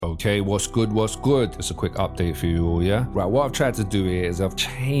Okay, what's good? Just a quick update for you all, yeah? Right, what I've tried to do here is I've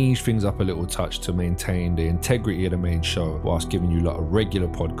changed things up a little touch to maintain the integrity of the main show whilst giving you a lot of regular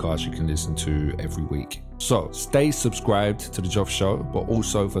podcasts you can listen to every week. So, stay subscribed to The Joff Show, but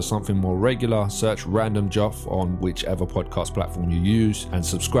also for something more regular, search Random Joff on whichever podcast platform you use and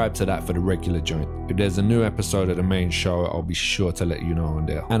subscribe to that for the regular joint. If there's a new episode of the main show, I'll be sure to let you know on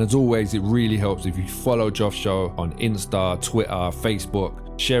there. And as always, it really helps if you follow Joff Show on Insta, Twitter, Facebook.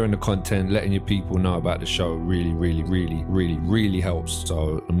 Sharing the content, letting your people know about the show really helps.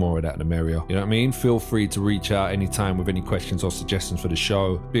 So the more of that, the merrier. You know what I mean? Feel free to reach out anytime with any questions or suggestions for the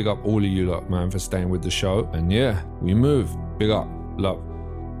show. Big up all of you lot, man, for staying with the show. And yeah, we move. Big up. Love.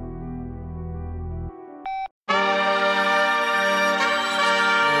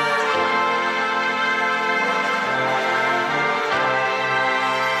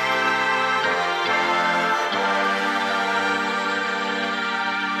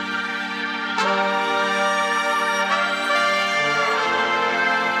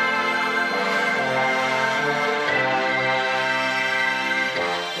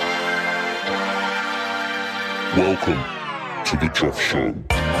 Welcome to the Joff Show.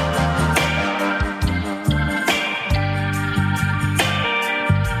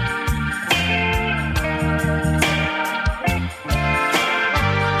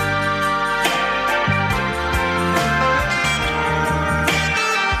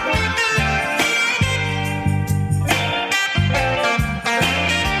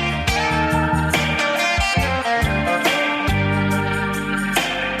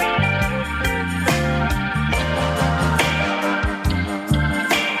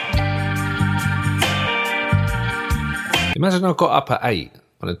 Imagine I got up at 8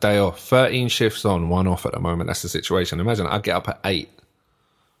 on a day off, 13 shifts on, 1 off at the moment. That's the situation. Imagine I get up at 8.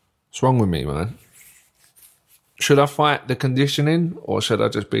 What's wrong with me, man? Should I fight the conditioning or should I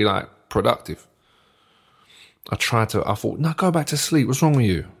just be like productive? I thought, no, go back to sleep. What's wrong with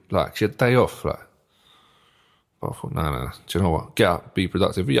you? Like, it's your day off. Like, but I thought, no. Do you know what? Get up, be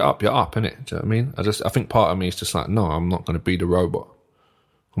productive. You're up, innit? Do you know what I mean? I think part of me is just like, no, I'm not going to be the robot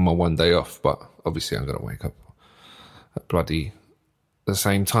on my one day off. But obviously I'm going to wake up at bloody the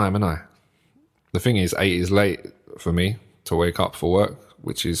same time, and the thing is 8 is late for me to wake up for work,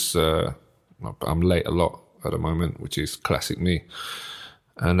 which is I'm late a lot at the moment, which is classic me,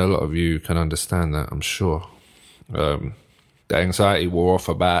 and a lot of you can understand that, I'm sure. The anxiety wore off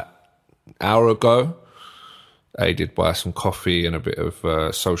about an hour ago, aided by some coffee and a bit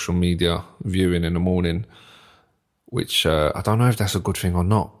of social media viewing in the morning, which I don't know if that's a good thing or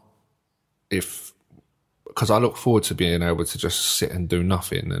not, because I look forward to being able to just sit and do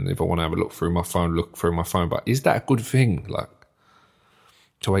nothing. And if I want to have a look through my phone. But is that a good thing? Like,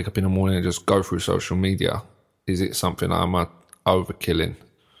 to wake up in the morning and just go through social media? Is it something I'm overkilling?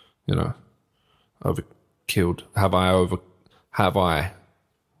 You know, overkilled? Have I?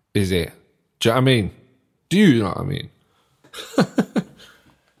 Is it? Do you know what I mean? Do you know what I mean?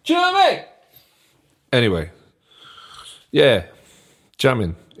 Do you know what I mean? Anyway, yeah,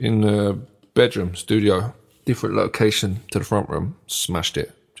 jamming in the bedroom, studio. Different location to the front room, smashed it.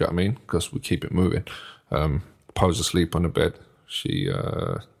 Do you know what I mean? Because we keep it moving. Poe's asleep on the bed. She's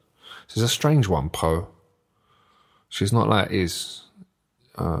a strange one, Poe. She's not like Iz.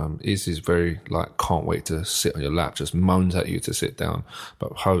 Iz is very like, can't wait to sit on your lap, just moans at you to sit down.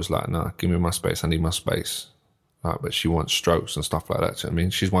 But Poe's like, nah, give me my space. I need my space. Like, but she wants strokes and stuff like that. Do you know what I mean?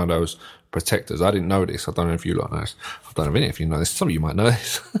 She's one of those protectors. I didn't know this. I don't know if you lot know this. I don't know if you know this. Some of you might know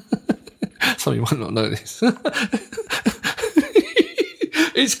this. Some of you might not know this.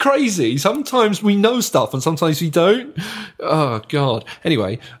 It's crazy. Sometimes we know stuff and sometimes we don't. Oh, God.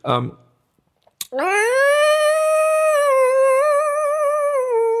 Anyway.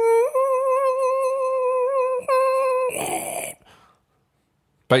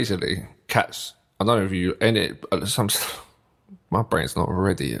 Basically, cats. I don't know if you... my brain's not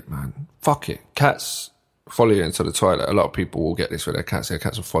ready yet, man. Fuck it. Cats... follow you into the toilet. A lot of people will get this with their cats. Their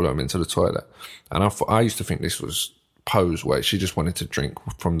cats will follow them into the toilet. And I used to think this was Poe's way. She just wanted to drink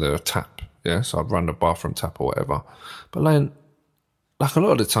from the tap. Yeah, so I'd run the bathroom tap or whatever. But then, like a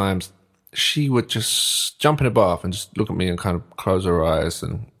lot of the times, she would just jump in the bath and just look at me and kind of close her eyes,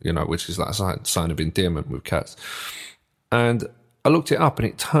 and you know, which is like a sign of endearment with cats. And I looked it up, and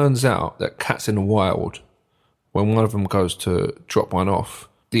it turns out that cats in the wild, when one of them goes to drop one off,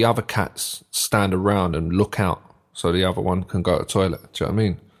 the other cats stand around and look out so the other one can go to the toilet. Do you know what I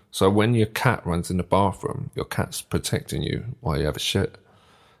mean? So when your cat runs in the bathroom, your cat's protecting you while you have a shit.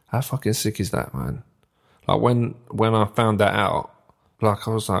 How fucking sick is that, man? Like when I found that out, like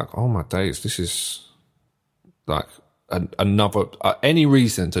I was like, oh my days, this is like another any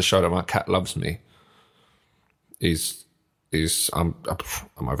reason to show that my cat loves me is I'm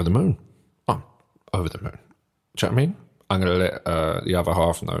over the moon. I'm over the moon. Do you know what I mean? I'm going to let the other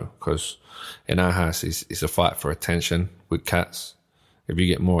half know, because in our house it's a fight for attention with cats. If you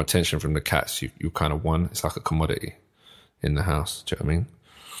get more attention from the cats, you kind of won. It's like a commodity in the house. Do you know what I mean?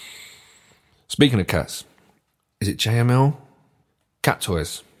 Speaking of cats, is it JML? Cat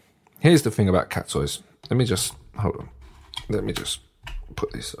toys. Here's the thing about cat toys. Hold on. Let me just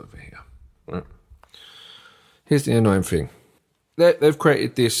put this over here. Right. Here's the annoying thing. They've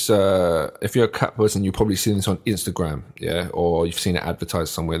created this, if you're a cat person, you've probably seen this on Instagram, yeah, or you've seen it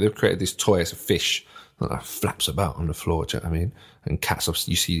advertised somewhere. They've created this toy as a fish that flaps about on the floor, do you know what I mean? And cats,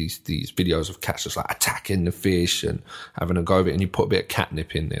 you see these videos of cats just like attacking the fish and having a go of it, and you put a bit of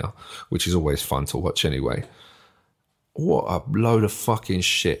catnip in there, which is always fun to watch anyway. What a load of fucking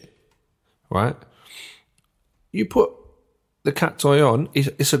shit, right? You put the cat toy on,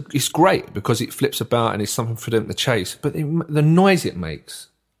 it's great because it flips about and it's something for them to chase. But the noise it makes,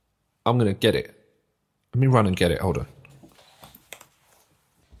 I'm going to get it. Let me run and get it. Hold on.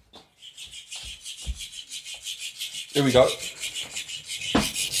 Here we go.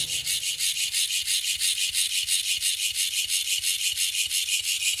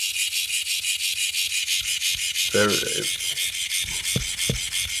 There it is.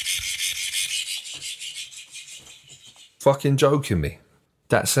 Fucking joking me.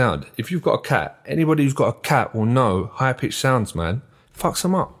 That sound. If you've got a cat, anybody who's got a cat will know high-pitched sounds, man. Fucks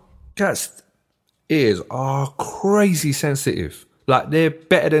them up. Cats' ears are crazy sensitive. Like, they're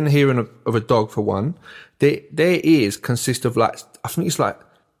better than the hearing of a dog, for one. Their ears consist of, like, I think it's like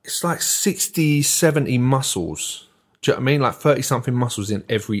 60, 70 muscles. Do you know what I mean? Like 30-something muscles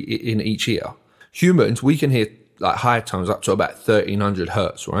in each ear. Humans, we can hear, like, high tones up to about 1300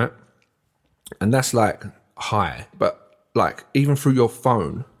 hertz, right? And that's, like, high. But like, even through your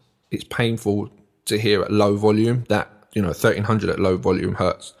phone, it's painful to hear at low volume, that, 1300 at low volume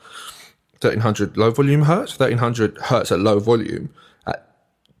hertz. 1300 low volume hertz? 1300 hertz at low volume.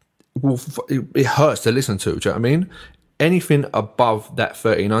 It hurts to listen to, do you know what I mean? Anything above that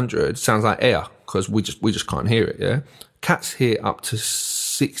 1300 sounds like air, because we just can't hear it, yeah? Cats hear up to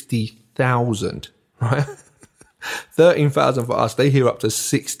 60,000, right? 13,000 for us, they hear up to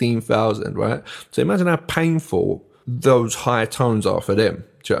 16,000, right? So imagine how painful those high tones are for them.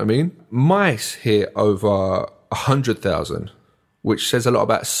 Do you know what I mean? Mice hear over 100,000, which says a lot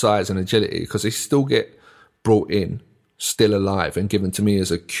about size and agility, because they still get brought in, still alive, and given to me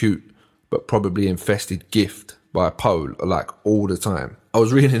as a cute but probably infested gift by a pole, like, all the time. I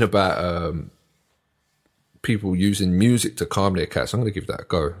was reading about people using music to calm their cats. I'm going to give that a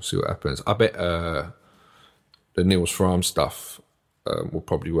go, see what happens. I bet the Niels Fram stuff will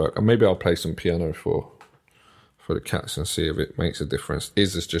probably work. And maybe I'll play some piano for the cats and see if it makes a difference.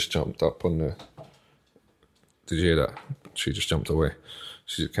 Iz has just jumped up on the... Did you hear that? She just jumped away.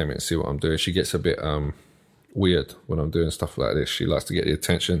 She just came in to see what I'm doing. She gets a bit weird when I'm doing stuff like this. She likes to get the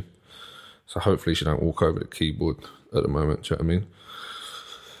attention. So hopefully she don't walk over the keyboard at the moment, do you know what I mean?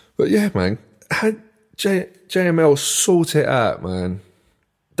 But yeah, man, had JML sort it out, man.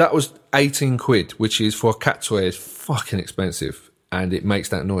 That was 18 quid, which is, for a cat toy, is fucking expensive. And it makes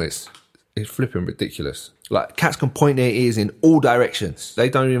that noise. It's flipping ridiculous. Like, cats can point their ears in all directions. They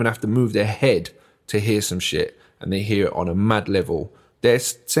don't even have to move their head to hear some shit. And they hear it on a mad level. Their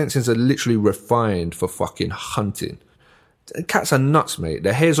senses are literally refined for fucking hunting. Cats are nuts, mate.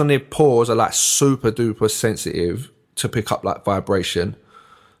 Their hairs on their paws are like super duper sensitive to pick up like vibration.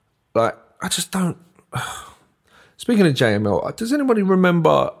 Like, I just don't... Speaking of JML, does anybody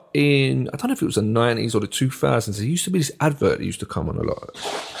remember I don't know if it was the 90s or the 2000s, there used to be this advert that used to come on a lot.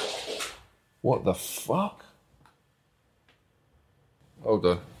 What the fuck? Hold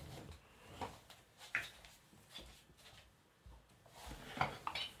on.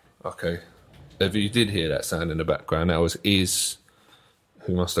 Okay. If you did hear that sound in the background, that was Iz,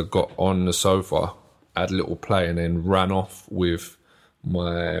 who must have got on the sofa, had a little play, and then ran off with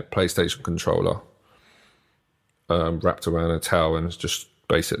my PlayStation controller wrapped around a towel, and just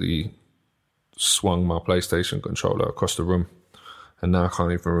basically swung my PlayStation controller across the room. And now I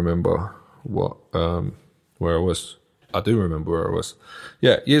can't even remember where I was. I do remember where I was.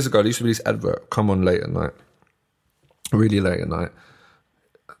 Yeah, years ago, there used to be this advert come on late at night, really late at night,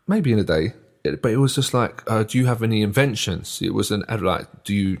 maybe in the day. But it was just like, do you have any inventions? It was an ad like,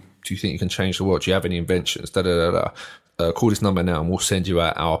 do you think you can change the world? Do you have any inventions? Call this number now and we'll send you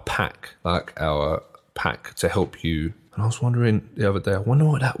out our pack to help you. And I was wondering the other day, I wonder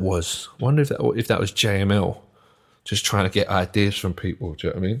what that was. I wonder if that was JML just trying to get ideas from people. Do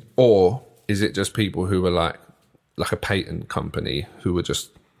you know what I mean? Or is it just people who were like like a patent company who would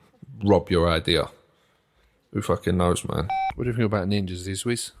just rob your idea. Who fucking knows, man? What do you think about ninjas these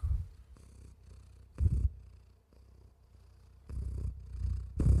weeks?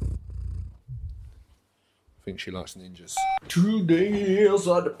 I think she likes ninjas. Today is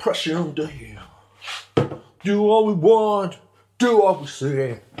a depression day. Do what we want, do what we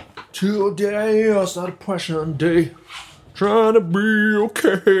say. Today is a depression day. Trying to be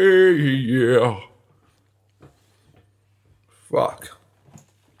okay, yeah. Fuck.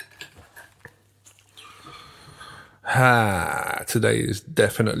 Today is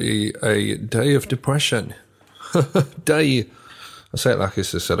definitely a day of depression. Day. I say it like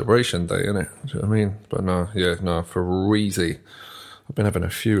it's a celebration day, innit? Do you know what I mean? But no, for easy. I've been having a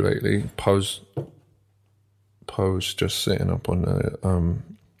few lately. Pose just sitting up on the,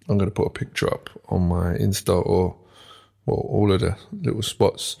 I'm going to put a picture up on my Insta or, well, all of the little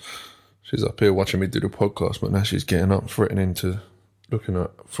spots. She's up here watching me do the podcast, but now she's getting up, threatening to, looking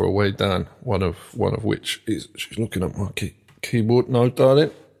at, for a way down, one of which is, she's looking at my keyboard. No,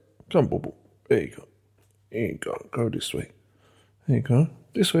 darling. Come, Bubble. There you go. Here you go. Go this way. There you go.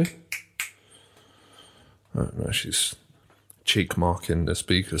 This way. Oh, no, she's cheek marking the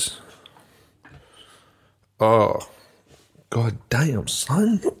speakers. Oh, god damn,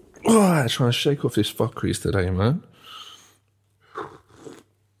 son. Oh, I'm trying to shake off this fuckeries today, man.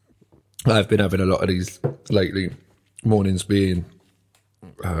 I've been having a lot of these lately. Mornings being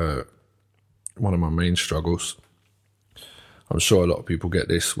one of my main struggles. I'm sure a lot of people get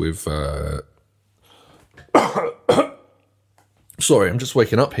this with... Sorry, I'm just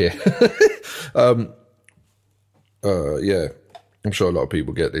waking up here. Yeah, I'm sure a lot of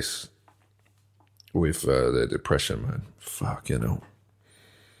people get this with their depression, man. Fuck, you know.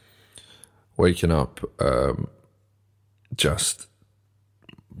 Waking up, how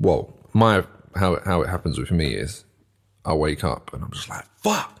it happens with me is I wake up and I'm just like,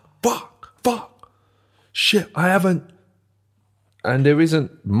 fuck, shit, I haven't. And there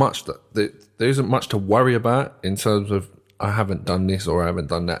isn't much to worry about in terms of I haven't done this or I haven't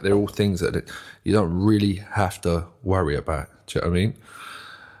done that. They're all things that you don't really have to worry about. Do you know what I mean?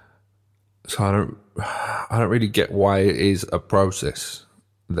 So I don't really get why it is a process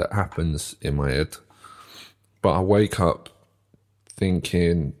that happens in my head. But I wake up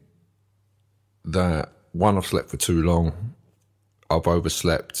thinking that, one, I've slept for too long. I've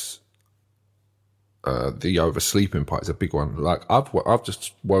overslept. The oversleeping part is a big one. Like I've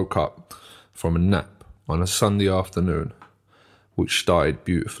just woke up from a nap on a Sunday afternoon, which started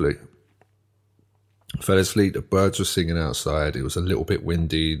beautifully. Fell asleep, the birds were singing outside, it was a little bit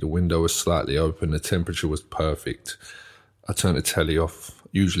windy, the window was slightly open, the temperature was perfect. I turned the telly off.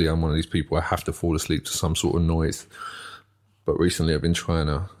 Usually I'm one of these people, I have to fall asleep to some sort of noise. But recently I've been trying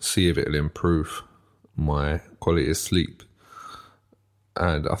to see if it'll improve my quality of sleep.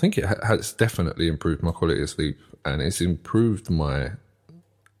 And I think it has definitely improved my quality of sleep. And it's improved my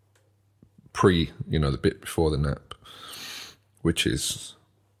the bit before the nap. Which is,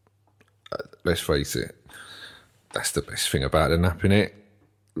 let's face it, that's the best thing about the nap, innit?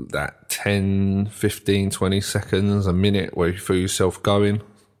 That 10, 15, 20 seconds, a minute where you feel yourself going,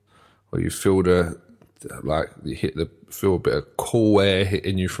 where you feel feel a bit of cool air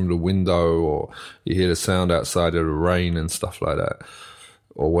hitting you from the window, or you hear the sound outside of the rain and stuff like that,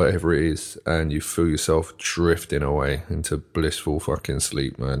 or whatever it is, and you feel yourself drifting away into blissful fucking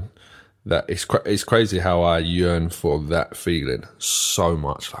sleep, man. That it's crazy how I yearn for that feeling so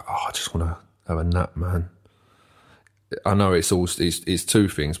much. Like, I just want to have a nap, man. I know it's two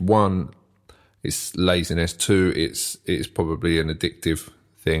things. One, it's laziness. Two, it's probably an addictive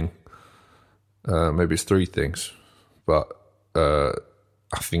thing. Maybe it's three things, but I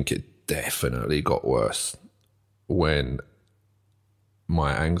think it definitely got worse when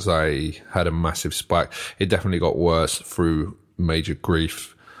my anxiety had a massive spike. It definitely got worse through major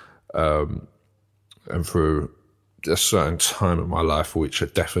grief. And through a certain time of my life, which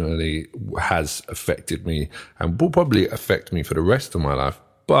definitely has affected me and will probably affect me for the rest of my life,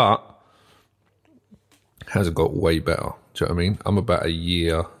 but hasn't got way better. Do you know what I mean? I'm about a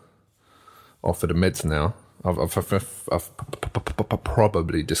year off of the meds now. I've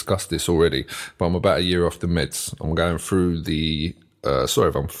probably discussed this already, but I'm about a year off the meds. I'm going through the... sorry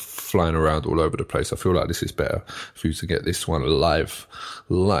if I'm flying around all over the place. I feel like this is better for you to get this one live,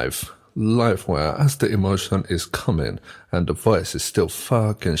 where as the emotion is coming and the voice is still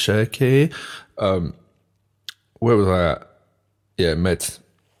fucking shaky. Where was I at? Yeah, meds.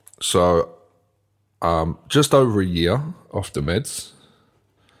 So, just over a year off the meds,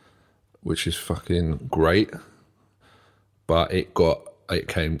 which is fucking great. But it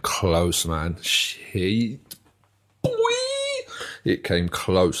came close, man. Shit. it came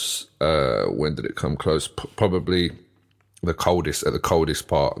close. When did it come close? Probably the coldest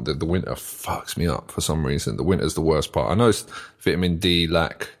part. The winter fucks me up for some reason. The winter's the worst part. I know it's vitamin D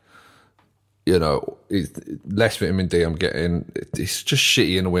lack. Less vitamin D I'm getting. It's just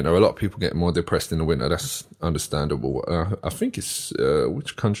shitty in the winter. A lot of people get more depressed in the winter. That's understandable. I think it's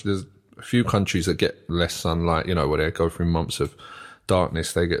which country? There's a few countries that get less sunlight. Where they go through months of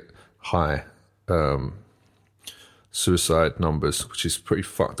darkness. They get high suicide numbers, which is pretty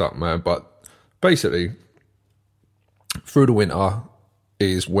fucked up, man. But basically, through the winter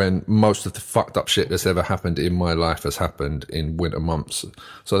is when most of the fucked up shit that's ever happened in my life has happened in winter months.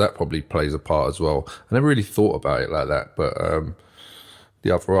 So that probably plays a part as well. I never really thought about it like that, but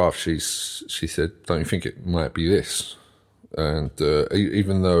the other half, she said, don't you think it might be this? And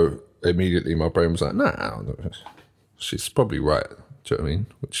even though immediately my brain was like, nah, she's probably right. Do you know what I mean?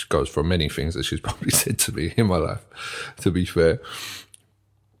 Which goes for many things that she's probably said to me in my life, to be fair.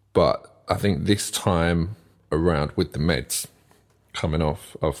 But I think this time around with the meds coming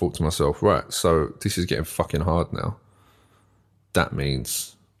off, I thought to myself, right, so this is getting fucking hard now. That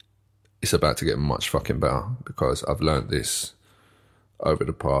means it's about to get much fucking better, because I've learned this over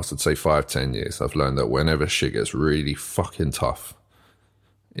the past, I'd say 5-10 years. I've learned that whenever shit gets really fucking tough,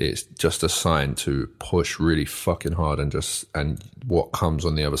 it's just a sign to push really fucking hard, and what comes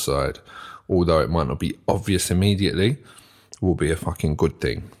on the other side, although it might not be obvious immediately, will be a fucking good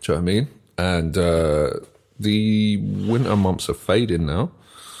thing. Do you know what I mean? And the winter months are fading now.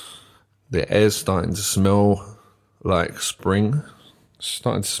 The air's starting to smell like spring. It's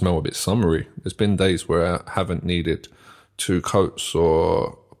starting to smell a bit summery. There's been days where I haven't needed 2 coats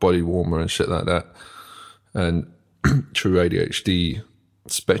or body warmer and shit like that. And true ADHD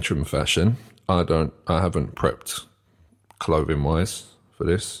spectrum fashion, I haven't prepped clothing wise for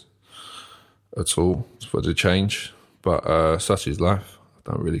this at all, for the change. But such is life.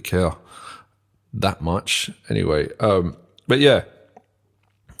 I don't really care that much anyway. But yeah,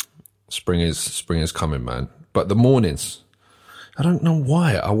 spring is coming, man. But the mornings, I don't know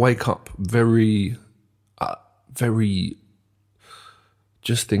why I wake up very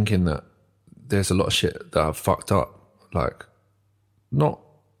just thinking that there's a lot of shit that I've fucked up. Like, not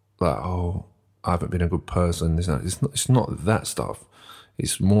like, oh, I haven't been a good person. It's not that stuff.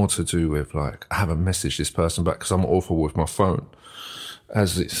 It's more to do with, like, I haven't messaged this person back because I'm awful with my phone.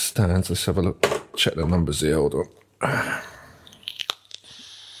 As it stands, let's have a look. Check the numbers here. Hold on.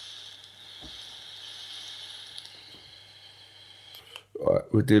 All right,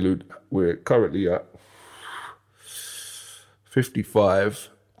 we're currently at 55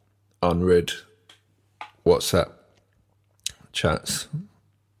 unread WhatsApp chats,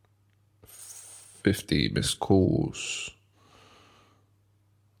 50 missed calls.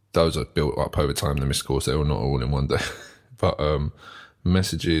 Those are built up over time, the missed calls. They were not all in one day. But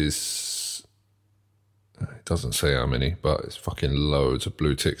messages, it doesn't say how many, but it's fucking loads of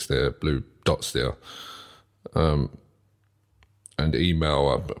blue ticks there, blue dots there. And email,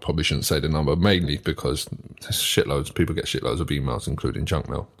 I probably shouldn't say the number, mainly because there's people get shitloads of emails, including junk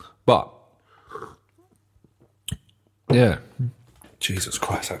mail. But, yeah, Jesus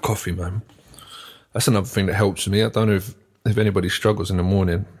Christ, that coffee, man. That's another thing that helps me. I don't know if anybody struggles in the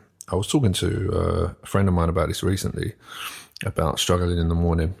morning. I was talking to a friend of mine about this recently, about struggling in the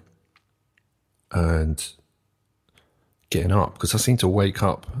morning and getting up, because I seem to wake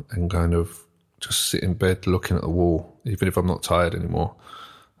up and kind of just sit in bed looking at the wall, even if I'm not tired anymore.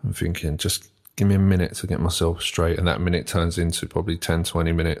 I'm thinking, just give me a minute to get myself straight, and that minute turns into probably 10,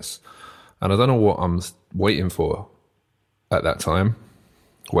 20 minutes. And I don't know what I'm waiting for at that time,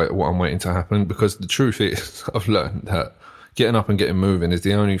 what I'm waiting to happen, because the truth is, I've learned that getting up and getting moving is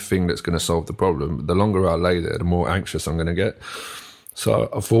the only thing that's going to solve the problem. The longer I lay there, the more anxious I'm going to get. So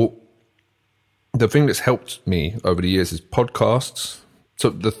I thought the thing that's helped me over the years is podcasts. So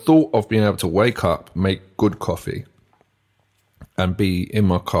the thought of being able to wake up, make good coffee, and be in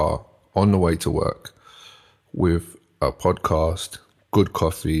my car on the way to work with a podcast, good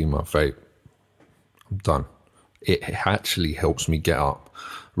coffee, my vape, I'm done. It actually helps me get up.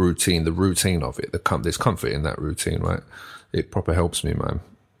 The routine of it, there's comfort in that routine, right? It proper helps me,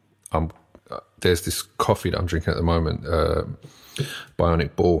 man. There's this coffee that I'm drinking at the moment,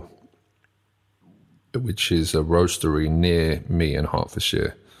 Bionic Ball, which is a roastery near me in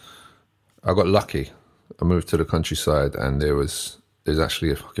Hertfordshire. I got lucky. I moved to the countryside, and there's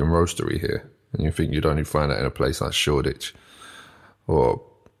actually a fucking roastery here. And you think you'd only find that in a place like Shoreditch or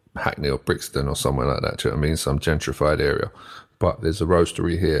Hackney or Brixton or somewhere like that, do you know what I mean? Some gentrified area. But there's a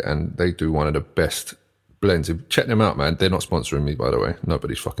roastery here, and they do one of the best blends. Check them out, man. They're not sponsoring me, by the way.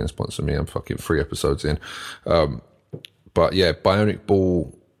 Nobody's fucking sponsoring me. I'm fucking 3 episodes in. But yeah, Bionic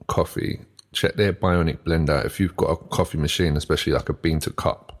Ball Coffee. Check their Bionic blend out if you've got a coffee machine, especially like a bean to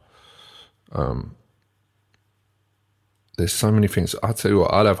cup. There's so many things. I'll tell you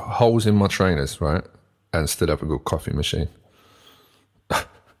what, I'd have holes in my trainers, right? And still have a good coffee machine.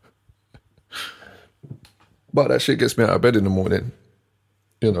 But that shit gets me out of bed in the morning.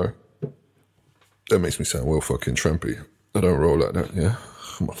 You know. That makes me sound well fucking trampy. I don't roll like that, yeah?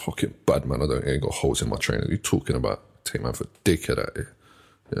 I'm a fucking bad man. I ain't got holes in my trainers. What are you talking about? Take man for dickhead at it.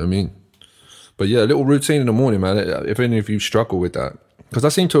 You know what I mean? But yeah, a little routine in the morning, man. If any of you struggle with that. Because I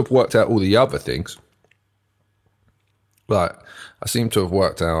seem to have worked out all the other things. Like, I seem to have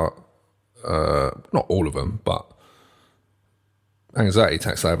worked out, not all of them, but anxiety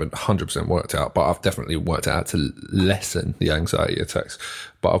attacks I haven't 100% worked out, but I've definitely worked out to lessen the anxiety attacks.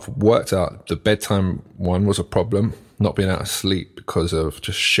 But I've worked out the bedtime one was a problem, not being able to sleep because of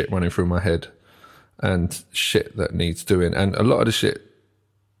just shit running through my head and shit that needs doing. And a lot of the shit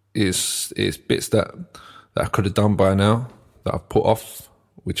is bits that I could have done by now that I've put off,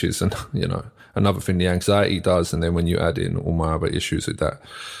 which is, another thing the anxiety does. And then when you add in all my other issues with that,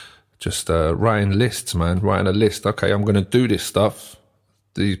 just writing lists, man. Writing a list. Okay, I'm going to do this stuff,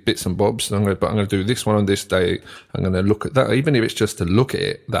 these bits and bobs. But I'm going to do this one on this day. I'm going to look at that, even if it's just to look at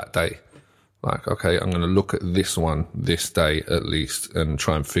it that day. Like, okay, I'm going to look at this one this day at least and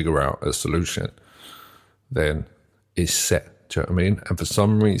try and figure out a solution. Then it's set. Do you know what I mean? And for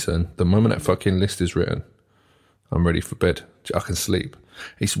some reason, the moment that fucking list is written, I'm ready for bed. I can sleep.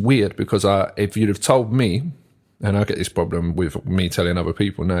 It's weird because if you'd have told me, and I get this problem with me telling other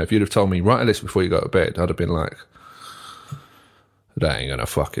people now, if you'd have told me, write a list before you go to bed, I'd have been like, that ain't gonna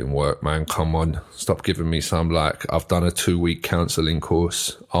fucking work, man. Come on. Stop giving me some, like, I've done a 2-week counselling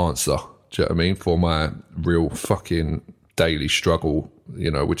course answer, do you know what I mean, for my real fucking daily struggle,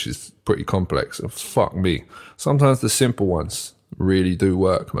 which is pretty complex. And fuck me. Sometimes the simple ones really do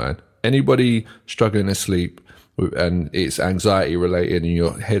work, man. Anybody struggling to sleep and it's anxiety related and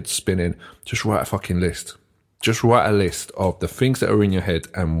your head's spinning, just write a fucking list. Just write a list of the things that are in your head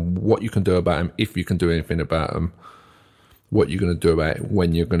and what you can do about them, if you can do anything about them, what you're going to do about it,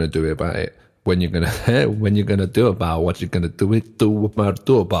 when you're going to do about it, when you're going to do about what you're going to do it, do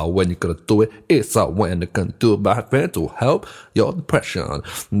about when you're going to do it. It's a when you're going to do about it to help your depression.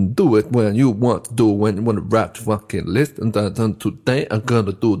 Do it when you want to do it, when you want to write the fucking list. And then today I'm going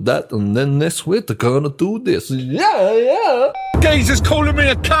to do that. And then next week I'm going to do this. Yeah. Geezer's calling me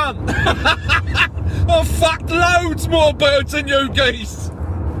a cunt. I've fucked loads more birds than you geese.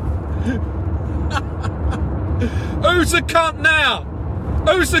 Who's a cunt now?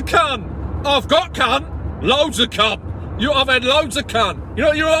 Who's a cunt? I've got cunt. Loads of cunt. I've had loads of cunt. You know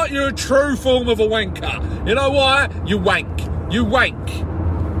what you're a true form of a wanker. You know why? You wank. You wank.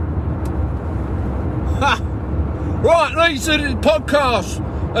 Ha! Right, these are the podcasts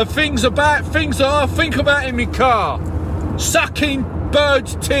of things that I think about in my car. Sucking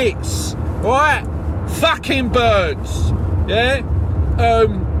birds' tits. Right? Fucking birds. Yeah?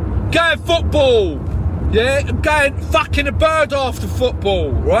 Going football. Yeah? Going fucking a bird after football.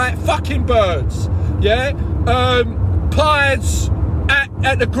 Right? Fucking birds. Yeah? Pies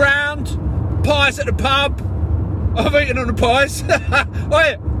at the ground. Pies at the pub. I've eaten on the pies.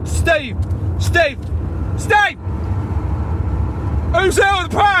 Wait, Steve. Who's there on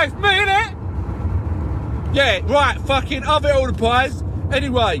the pies? Me, innit? Yeah, right, fucking, I've eaten all the pies.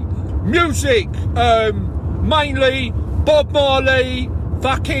 Anyway, music, mainly Bob Marley,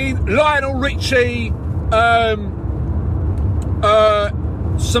 fucking Lionel Richie,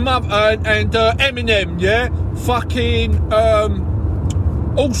 some other, and Eminem, yeah? Fucking,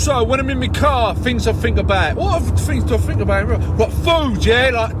 also, when I'm in my car, things I think about. What other things do I think about? Like food, yeah?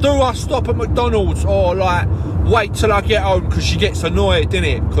 Like, do I stop at McDonald's or, like, wait till I get home because she gets annoyed,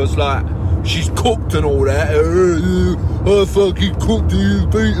 innit? Because, like, she's cooked and all that. I fucking cooked and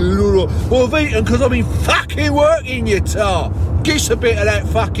you've eaten all that. Well, I've eaten because I've been fucking working, you tar. Give us a bit of that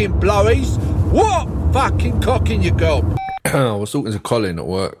fucking blowies. What fucking cocking you got? I was talking to Colin at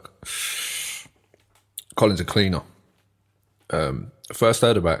work. Colin's a cleaner. First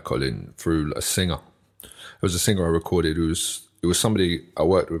heard about Colin through a singer. It was a singer I recorded. It was somebody I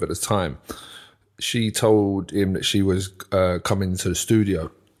worked with at the time. She told him that she was coming to the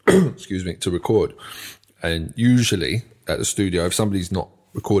studio, excuse me, to record. And usually at the studio, if somebody's not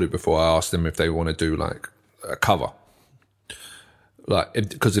recorded before, I ask them if they want to do like a cover. Like,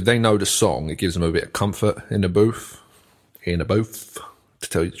 because if they know the song, it gives them a bit of comfort in the booth, to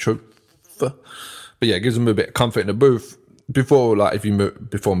tell you the truth. But yeah, it gives them a bit of comfort in the booth. Before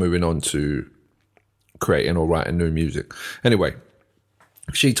moving on to creating or writing new music. Anyway,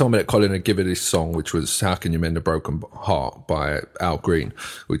 She told me that Colin had given her this song, which was How Can You Mend a Broken Heart by Al Green,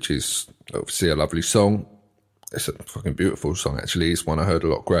 which is obviously a lovely song. It's a fucking beautiful song, actually. It's one I heard a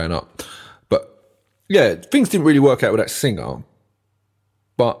lot growing up. But yeah, things didn't really work out with that singer.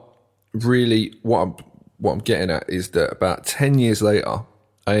 But really, what I'm getting at is that about 10 years later,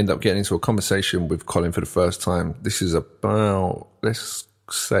 I end up getting into a conversation with Colin for the first time. This is about, let's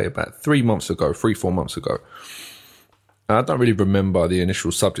say, about 4 months ago. I don't really remember the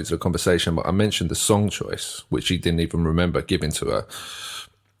initial subject of the conversation, but I mentioned the song choice, which he didn't even remember giving to her.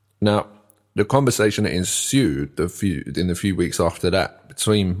 Now, the conversation that ensued in the few weeks after that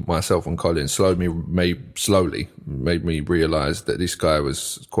between myself and Colin made me realise that this guy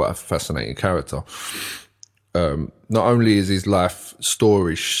was quite a fascinating character. Not only is his life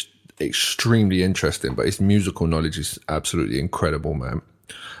story extremely interesting, but his musical knowledge is absolutely incredible, man.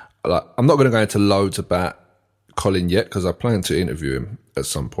 Like, I'm not going to go into loads about Colin yet, because I plan to interview him at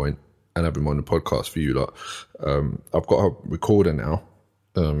some point and have him on the podcast for you lot. I've got a recorder now.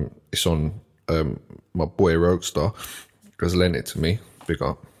 It's on my boy Roadstar has lent it to me. Big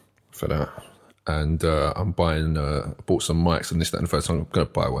up for that. And I'm buying bought some mics and this, that, and the first time I'm going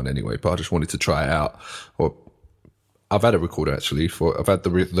to buy one anyway, but I just wanted to try it out. I've had a recorder actually I've had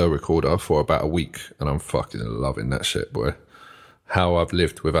the recorder for about a week, and I'm fucking loving that shit, boy. How I've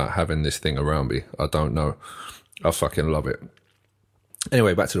lived without having this thing around me, I don't know. I fucking love it.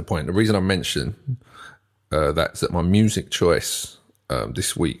 Anyway, back to the point. The reason I mentioned that my music choice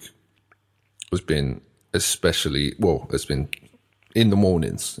this week has been it's been in the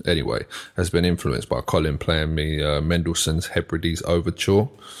mornings anyway, has been influenced by Colin playing me Mendelssohn's Hebrides Overture.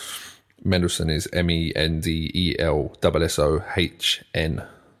 Mendelssohn is Mendelsohn,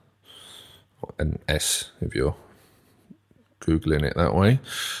 and S if you're Googling it that way,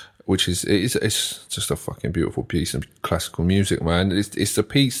 which is it's just a fucking beautiful piece of classical music, man. It's a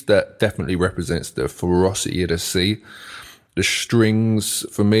piece that definitely represents the ferocity of the sea. The strings,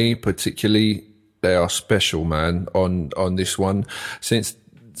 for me particularly, they are special, man, on this one. Since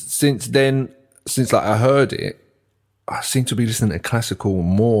I heard it, I seem to be listening to classical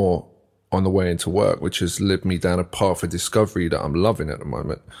more on the way into work, which has led me down a path of discovery that I'm loving at the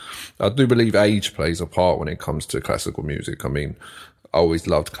moment. I do believe age plays a part when it comes to classical music. I mean, I always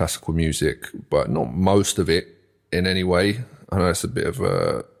loved classical music, but not most of it in any way. I know it's a bit of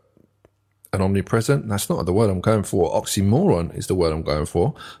an omnipresent. That's not the word I'm going for. Oxymoron is the word I'm going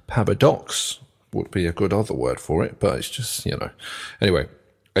for. Paradox would be a good other word for it, but it's just, Anyway,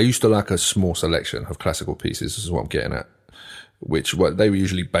 I used to like a small selection of classical pieces. This is what I'm getting at. What they were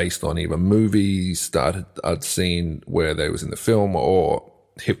usually based on either movies that I'd seen where they was in the film, or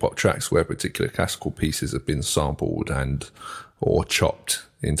hip hop tracks where particular classical pieces have been sampled or chopped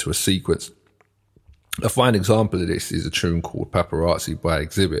into a sequence. A fine example of this is a tune called Paparazzi by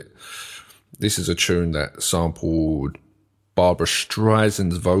Exhibit. This is a tune that sampled Barbra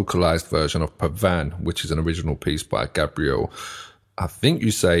Streisand's vocalized version of Pavan, which is an original piece by Gabriel, I think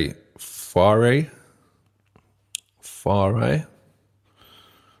you say Fauré.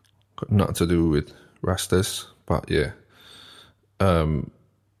 Got nothing to do with Rastas, but yeah. Faure,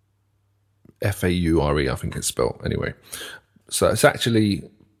 I think it's spelled. Anyway, so it's actually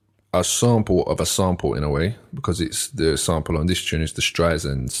a sample of a sample in a way, because it's the sample on this tune is the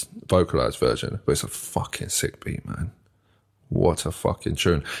Streisand's vocalized version, but it's a fucking sick beat, man. What a fucking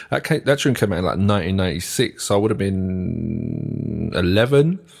tune. That tune came out in like 1996, so I would have been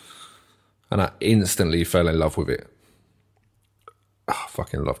 11, and I instantly fell in love with it. I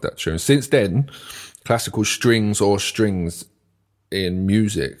fucking love that tune. Since then, classical strings in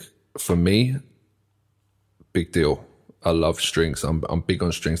music, for me, big deal. I love strings. I'm big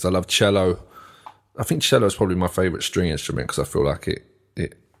on strings. I love cello. I think cello is probably my favourite string instrument, because I feel like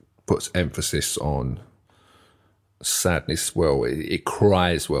it puts emphasis on sadness well. It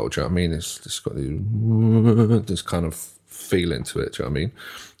cries well. Do you know what I mean? It's just got this kind of feeling to it. Do you know what I mean?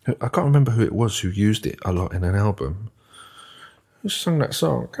 I can't remember who it was who used it a lot in an album. Who sung that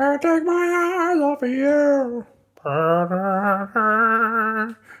song? Can't take my eyes off of you. Can't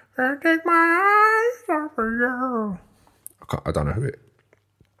take my eyes off of you. I don't know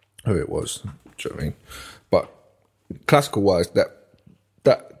who it was. Do you know what I mean? But classical wise, that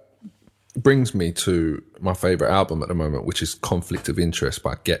brings me to my favourite album at the moment, which is Conflict of Interest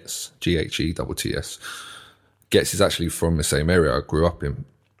by Getz, Getts. Getz is actually from the same area I grew up in.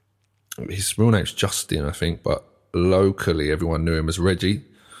 His real name's Justin, I think, but locally everyone knew him as Reggie.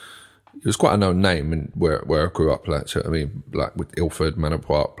 It was quite a known name in where I grew up, like, do you know what I mean? Like with Ilford, Manor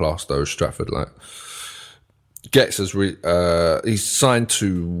Park, Plaistow, Stratford, like. Getz has he's signed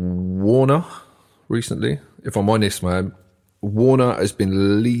to Warner recently. If I'm honest, man, Warner has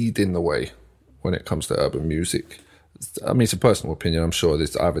been leading the way when it comes to urban music. I mean, it's a personal opinion. I'm sure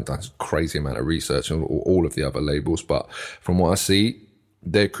I haven't done a crazy amount of research on all of the other labels, but from what I see,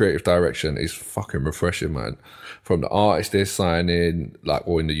 their creative direction is fucking refreshing, man. From the artists they're signing, like,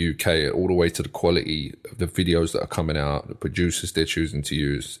 or in the UK, all the way to the quality of the videos that are coming out, the producers they're choosing to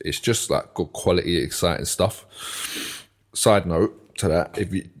use. It's just like good quality, exciting stuff. Side note to that,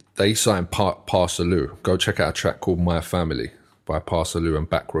 they signed Parsaloo. Go check out a track called My Family by Parsaloo and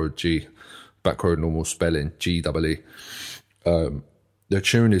Backroad normal spelling, G-E-E. The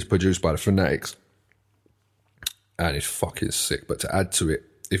tune is produced by the Fanatics. And it's fucking sick. But to add to it,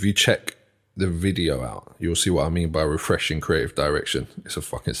 if you check the video out, you'll see what I mean by refreshing creative direction. It's a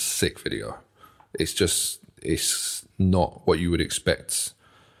fucking sick video. It's not what you would expect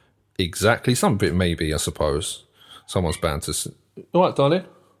exactly. Some of it maybe, I suppose. Someone's bound to... All right, darling?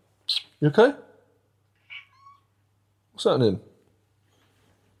 You okay? What's happening?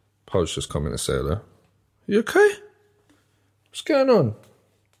 Poe's just coming to say hello. You okay? What's going on?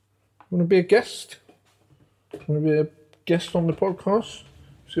 Want to be a guest? Want to be a guest on the podcast?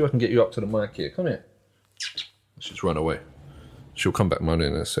 See if I can get you up to the mic here. Come here. She's run away. She'll come back Monday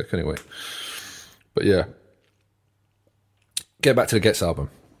in a sec anyway. But yeah. Get back to the Gets album.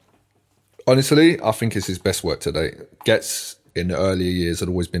 Honestly, I think it's his best work to date. Gets, in the earlier years, had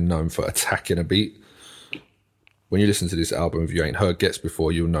always been known for attacking a beat. When you listen to this album, if you ain't heard Gets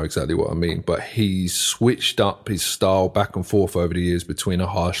before, you'll know exactly what I mean. But he's switched up his style back and forth over the years between a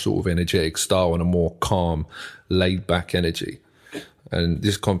harsh sort of energetic style and a more calm, laid-back energy. And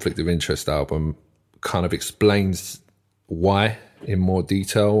this Conflict of Interest album kind of explains why in more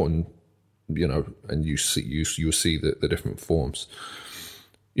detail, and you'll see the different forms.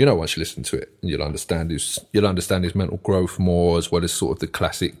 Once you listen to it, you'll understand his mental growth more, as well as sort of the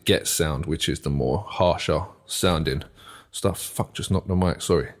classic Get sound, which is the more harsher sounding stuff. Fuck, just knocked the mic,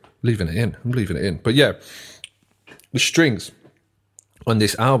 sorry. I'm leaving it in. But yeah, the strings on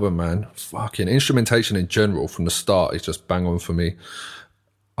this album, man, fucking instrumentation in general from the start is just bang on for me.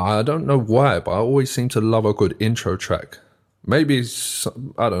 I don't know why, but I always seem to love a good intro track. Maybe it's,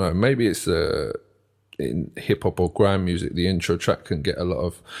 I don't know, maybe it's in hip hop or grime music, the intro track can get a lot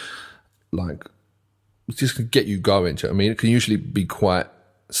of, like, just can get you going. I mean, it can usually be quite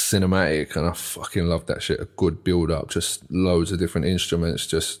cinematic, and I fucking love that shit. A good build up, just loads of different instruments.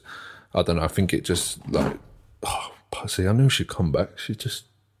 Just, I don't know, I think it just, like, oh, pussy, I knew she'd come back.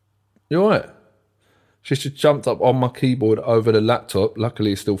 You alright? She just jumped up on my keyboard over the laptop.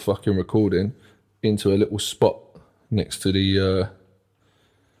 Luckily, it's still fucking recording, into a little spot next to the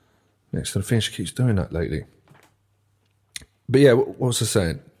thing. She keeps doing that lately. But yeah, what was I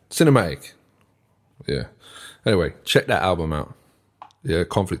saying? Cinematic. Yeah. Anyway, check that album out. Yeah,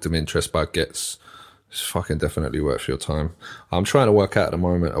 Conflict of Interest by Gets. It's fucking definitely worth your time. I'm trying to work out at the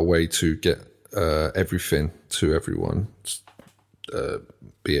moment a way to get everything to everyone.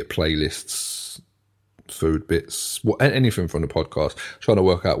 Be it playlists, food bits, anything from the podcast. Trying to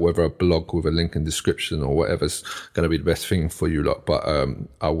work out whether a blog with a link in description or whatever's going to be the best thing for you lot. But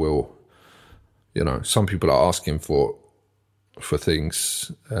I will, some people are asking for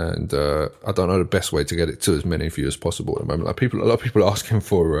things, and I don't know the best way to get it to as many of you as possible at the moment. Like a lot of people are asking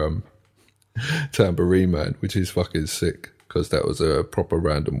for Tambourine Man, which is fucking sick, because that was a proper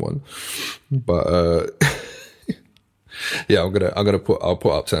random one. But yeah, I'll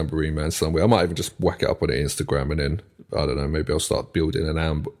put up Tambourine Man somewhere. I might even just whack it up on the Instagram, and then I don't know, maybe I'll start building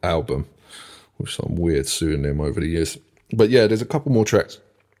an album with some weird pseudonym over the years. But yeah, there's a couple more tracks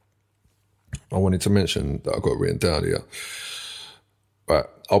I wanted to mention that I've got written down here.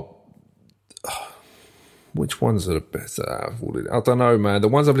 But which ones are the best that I don't know, man. The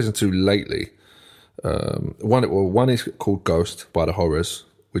ones I've listened to lately, one is called Ghost by The Horrors,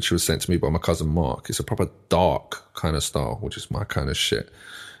 which was sent to me by my cousin Mark. It's a proper dark kind of style, which is my kind of shit.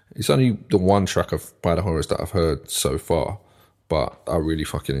 It's only the one track by The Horrors that I've heard so far, but I really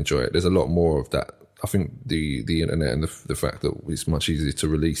fucking enjoy it. There's a lot more of that. I think the internet and the fact that it's much easier to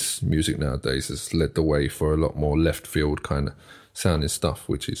release music nowadays has led the way for a lot more left field kind of sounding stuff,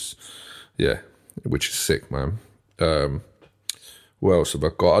 which is sick, man. What else have I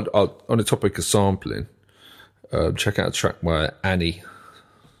got? On the topic of sampling, check out a track by Annie,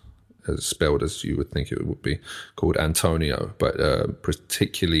 as spelled as you would think it would be, called Antonio, but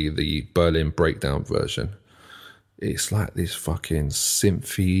particularly the Berlin Breakdown version. It's like this fucking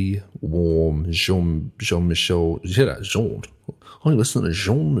synthy, warm Jean-Michel. You hear that? Jean? I listen to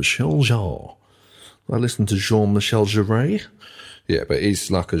Jean-Michel Jarre. I listen to Jean-Michel Jarre. Yeah, but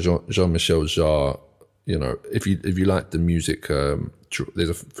it's like a Jean-Michel Jarre. If you like the music, there's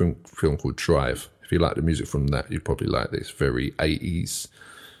a film called Drive. If you like the music from that, you'd probably like this very 80s,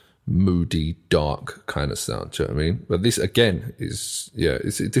 moody, dark kind of sound. Do you know what I mean? But this, again, is,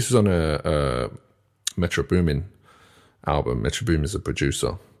 this is on a Metro Boomin album. Metro Boomin is a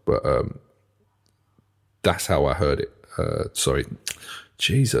producer, but that's how I heard it. Sorry.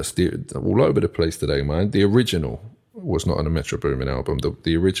 Jesus, all over the place today, man. The original was not on a Metro Boomin album.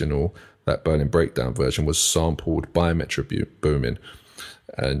 The original, that Berlin Breakdown version, was sampled by Metro Boomin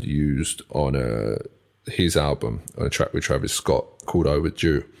and used on his album, on a track with Travis Scott called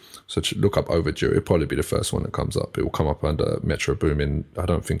Overdue. So look up Overdue. It'll probably be the first one that comes up. It will come up under Metro Boomin. I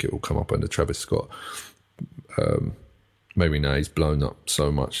don't think it will come up under Travis Scott. Maybe now he's blown up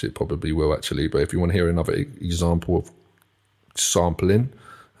so much it probably will actually. But if you want to hear another example of sampling,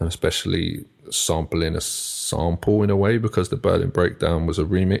 and especially sampling a sample in a way, because the Berlin Breakdown was a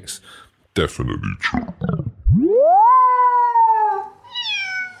remix, definitely true.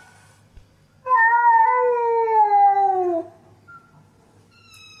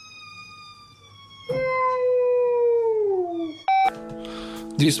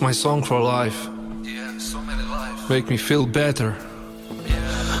 This is my song for life. Yeah, so many lives. Make me feel better.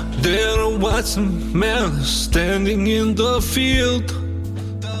 Yeah. There was a man standing in the field.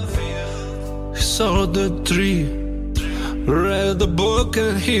 He saw the tree, read the book,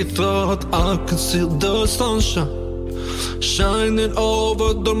 and he thought, I could see the sunshine shining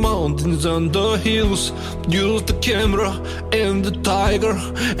over the mountains and the hills. Use the camera and the tiger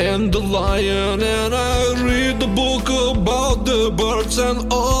and the lion, and I read the book about the birds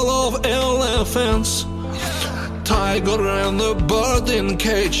and all of elephants. Tiger and the bird in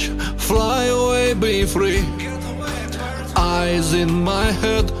cage, fly away, be free. Eyes in my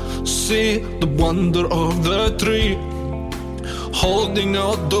head, see the wonder of the tree. Holding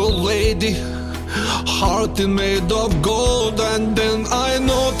out the lady, heart is made of gold. And then I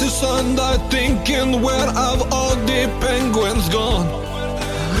notice and I thinking, where have all the penguins gone?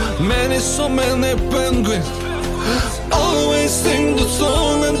 So many penguins always sing the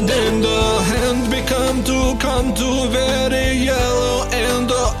song, and then the hand become to very yellow and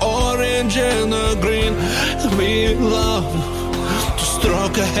the orange and the green. We love to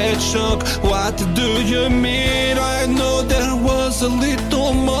stroke a hedgehog. What do you mean? I know there was a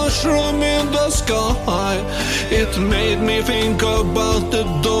little mushroom in the sky. It made me think about the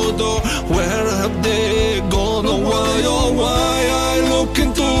dodo. Where have they gone? Why, oh why I look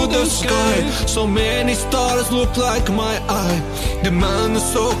into the sky? So many stars look like my eye. The man is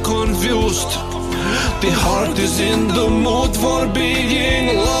so confused. The heart is in the mood for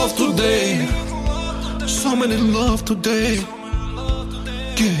being loved today. So many love today.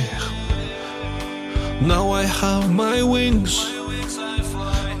 Yeah. Now I have my wings.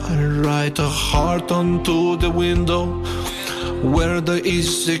 I write a heart onto the window where there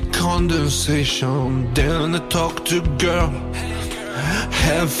is a condensation. Then I talk to girl,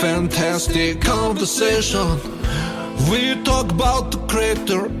 have fantastic conversation. We talk about the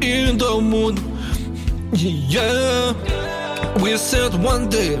crater in the moon. Yeah, we said one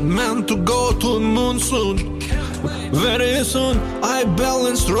day meant to go to the moon soon. Very soon I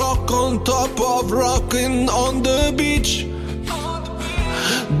balanced rock on top of rock on the beach.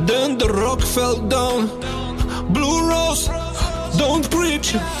 Then the rock fell down. Blue rose, don't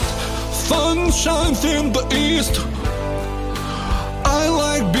preach. Sun shines in the east. I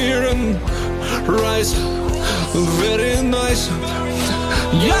like beer and rice, very nice.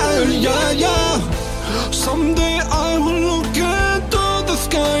 Yeah, yeah, yeah. Someday I will look into the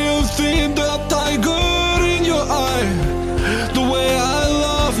sky and see the tiger in your eye. The way I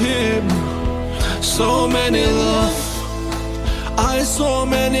love him, so many love. I so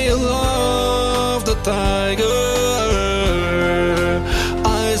many love the tiger.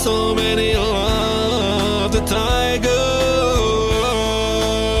 I so many love the tiger.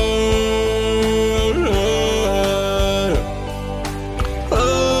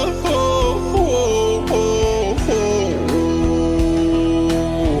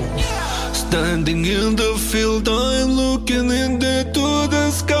 Standing in the field, I'm looking into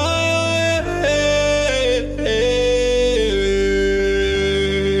the sky.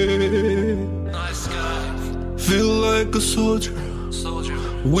 Nice guy. Feel like a soldier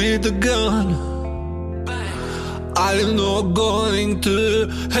with a gun. I'm not going to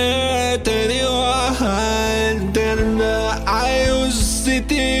hurt anyone. Then I was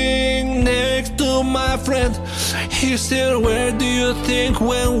sitting next to my friend. He said, where do you think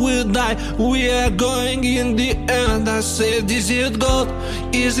when we die we are going in the end? I said, is it God?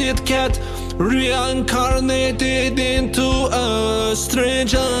 Is it cat? Reincarnated into a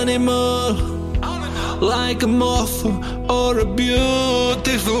strange animal, like a moth or a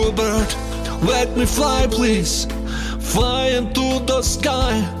beautiful bird. Let me fly, please. Fly into the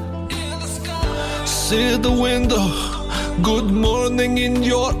sky. See the window. Good morning in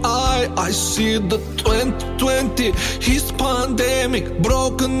your eye. I see the 2020. His pandemic.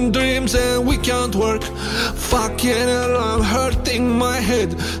 Broken dreams and we can't work. Fucking hell, I'm hurting my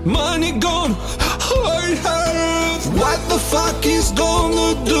head. Money gone. I have. What the fuck is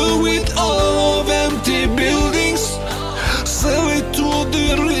gonna do with all of empty buildings? Sell it to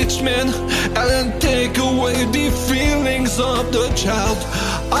the rich man and then take away the feelings of the child.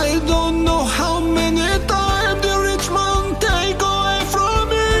 I don't know how many times the rich man take away from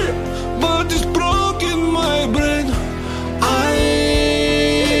me, but it's broken my brain.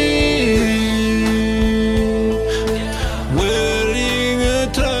 Wearing a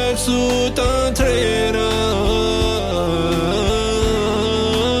tracksuit and trainer.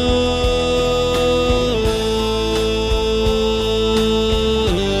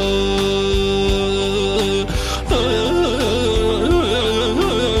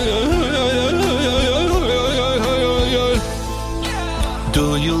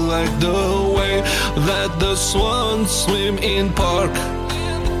 Do you like the way that the swans swim in park?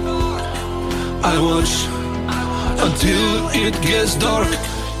 I watch until it gets dark.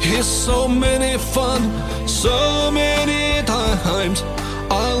 It's so many fun, so many times.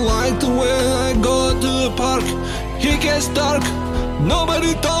 I like the way I go to the park. It gets dark,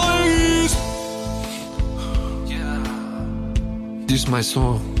 nobody dies. This my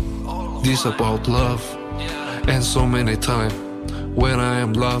song, this about love. And so many times when I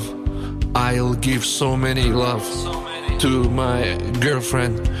am love, I'll give so many love to my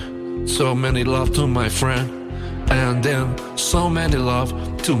girlfriend, so many love to my friend, and then so many love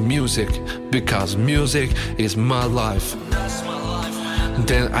to music, because music is my life.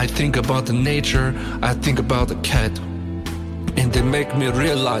 Then I think about the nature, I think about the cat, and they make me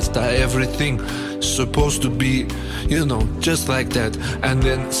realize that everything supposed to be, you know, just like that. And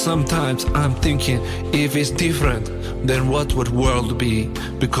then sometimes I'm thinking, if it's different, then what would world be?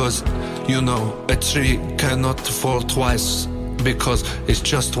 Because, you know, a tree cannot fall twice because it's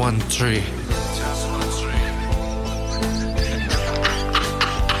just one tree.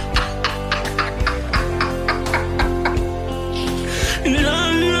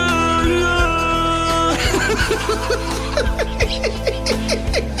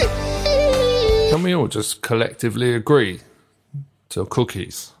 Can we all just collectively agree to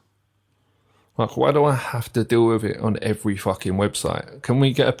cookies? Like, why do I have to deal with it on every fucking website? Can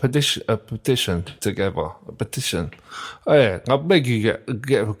we get a petition together? A petition? Oh yeah, I beg you,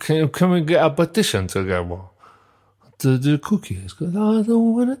 can we get a petition together to do cookies? Because I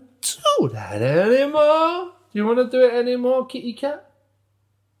don't want to do that anymore. Do you want to do it anymore, kitty cat?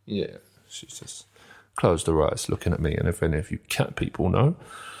 Yeah, she's just closed her eyes looking at me, and if any of you cat people know,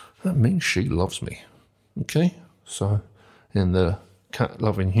 that means she loves me. Okay? So, in the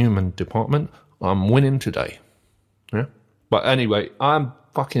cat-loving human department, I'm winning today. Yeah? But anyway, I'm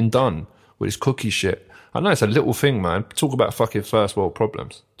fucking done with this cookie shit. I know it's a little thing, man. Talk about fucking first world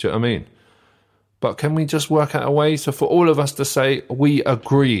problems. Do you know what I mean? But can we just work out a way so for all of us to say we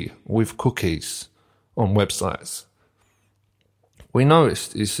agree with cookies on websites? We know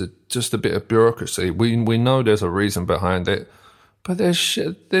it's just a bit of bureaucracy. We know there's a reason behind it. But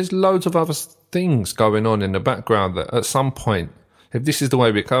there's loads of other things going on in the background that at some point, if this is the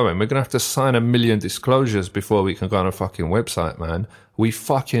way we're going, we're going to have to sign 1 million disclosures before we can go on a fucking website, man. We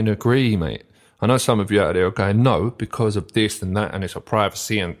fucking agree, mate. I know some of you out there are going, no, because of this and that, and it's a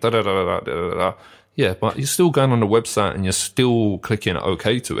privacy and da-da-da-da-da-da-da. Yeah, but you're still going on the website and you're still clicking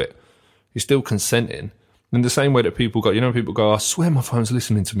OK to it. You're still consenting. In the same way that people go, people go, I swear my phone's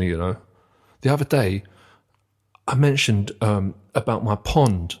listening to me, you know. The other day, I mentioned about my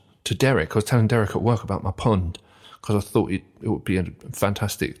pond to Derek. I was telling Derek at work about my pond because I thought it would be a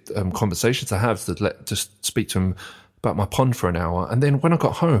fantastic conversation to have, to just speak to him about my pond for an hour. And then when I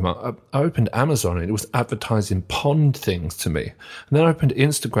got home, I opened Amazon and it was advertising pond things to me. And then I opened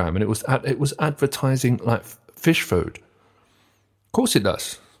Instagram and it was advertising like fish food. Of course it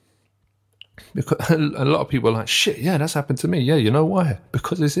does. Because a lot of people are like, shit, yeah, that's happened to me. Yeah, you know why?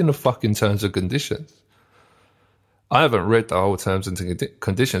 Because it's in the fucking terms and conditions. I haven't read the whole terms and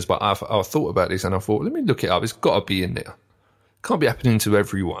conditions, but I thought about this and I thought, let me look it up. It's got to be in there. Can't be happening to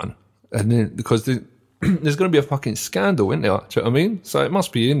everyone. And then, because there's going to be a fucking scandal in there. Do you know what I mean? So it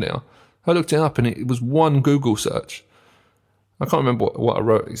must be in there. I looked it up and it was one Google search. I can't remember what I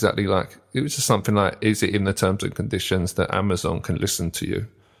wrote exactly. Like, it was just something like, is it in the terms and conditions that Amazon can listen to you?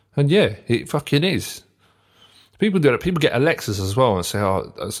 And yeah, it fucking is. People do it. People get Alexas as well and say,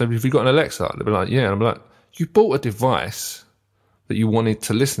 oh, so have you got an Alexa? They'll be like, yeah. And I'm like, you bought a device that you wanted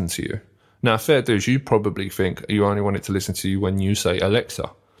to listen to you. Now, fair dues, you probably think you only want it to listen to you when you say Alexa.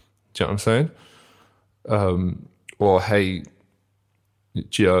 Do you know what I'm saying? Or hey,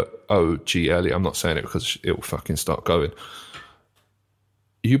 G-O-G-L-E. I'm not saying it because it will fucking start going.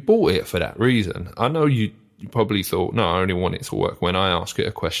 You bought it for that reason. I know you probably thought, no, I only want it to work when I ask it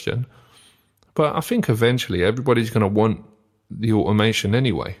a question. But I think eventually everybody's going to want the automation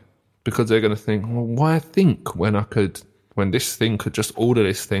anyway, because they're going to think, well, why think when this thing could just order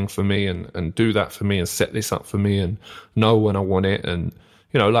this thing for me and do that for me and set this up for me and know when I want it. And,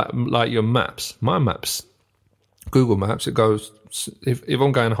 you know, like your maps, my maps, Google Maps, it goes, if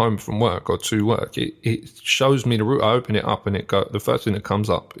I'm going home from work or to work, it shows me the route. I open it up and the first thing that comes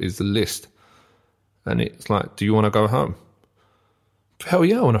up is the list. And it's like, do you want to go home? Hell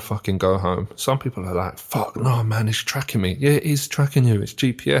yeah, I want to fucking go home. Some people are like, fuck, no, man, it's tracking me. Yeah, it is tracking you. It's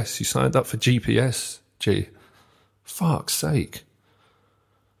GPS. You signed up for GPS, G. Fuck's sake.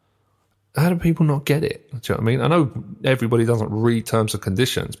 How do people not get it? Do you know what I mean? I know everybody doesn't read terms and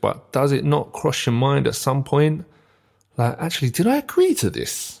conditions, but does it not cross your mind at some point? Like, actually, did I agree to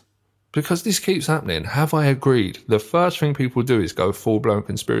this? Because this keeps happening. Have I agreed? The first thing people do is go full-blown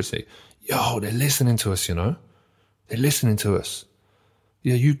conspiracy. Yo, they're listening to us, you know? They're listening to us.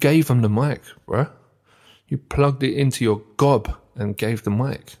 Yeah, you gave them the mic, bro. You plugged it into your gob and gave the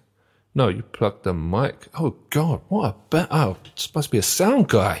mic. No, you plugged the mic. Oh, God, what a oh, it's supposed to be a sound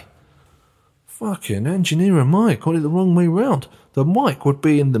guy. Fucking engineer a mic. Got it the wrong way round. The mic would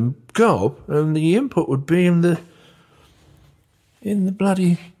be in the gob and the input would be in the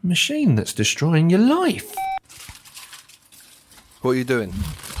bloody machine that's destroying your life. What are you doing?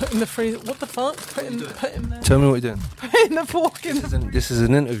 Put in the freezer. What the fuck? Put in the... Tell me what you're doing. Put in the pork in the... This is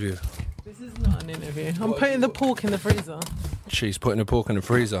an interview. This is not an interview. I'm putting the pork in the freezer. She's putting the pork in the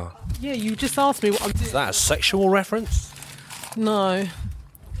freezer. Yeah, you just asked me what I'm doing. Is that a sexual reference? No,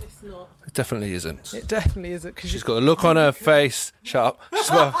 it's not. It definitely isn't. It definitely isn't. Cause She's got a look on her face. Shut up. She's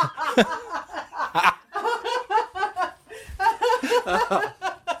got...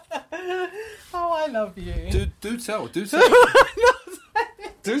 Oh, I love you. Do tell. Do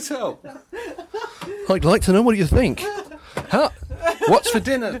tell. I'd like to know what you think. Huh? What's for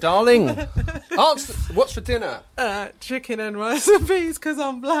dinner, darling? Answer. What's for dinner? Chicken and rice and peas because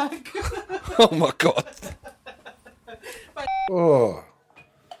I'm black. Oh my God. Oh.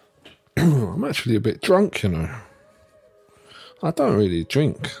 I'm actually a bit drunk, you know. I don't really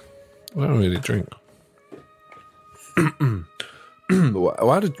drink. Why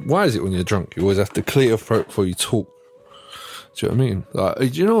is it when you're drunk you always have to clear your throat before you talk? Do you know what I mean? Like,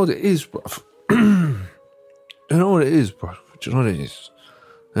 do you know what it is, bruv? You know what it is, bruv? Do you know what it is?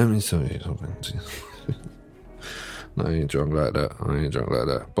 Let me tell you something. No, I ain't drunk like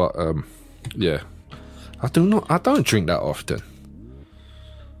that. But yeah, I don't drink that often.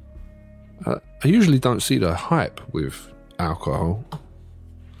 I usually don't see the hype with alcohol. I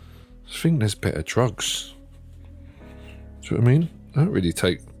think there's better drugs. Do you know what I mean? I don't really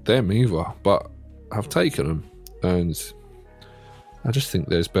take them either, but I've taken them, and I just think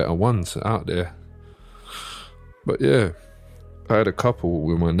there's better ones out there. But yeah, I had a couple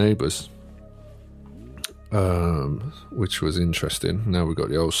with my neighbours, which was interesting. Now we've got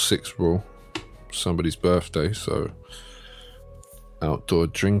the old 6 rule. Somebody's birthday, so outdoor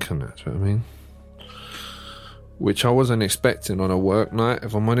drinking, do you know what I mean? Which I wasn't expecting on a work night,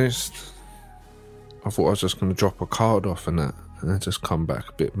 if I'm honest. I thought I was just going to drop a card off and that, and then just come back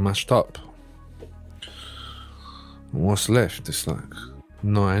a bit mashed up. And what's left? It's like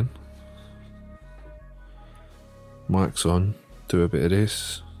 9. Mic's on, do a bit of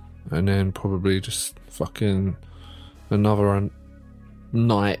this, and then probably just fucking another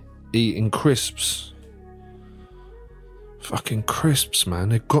night eating crisps. Fucking crisps, man.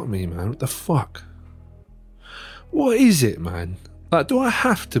 They got me, man. What the fuck? What is it, man? Like, do I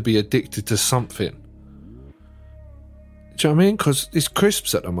have to be addicted to something? Do you know what I mean? Because it's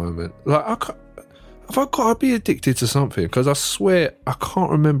crisps at the moment. Like, have I got to be addicted to something? Because I swear I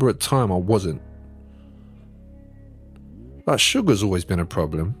can't remember a time I wasn't. Like, sugar's always been a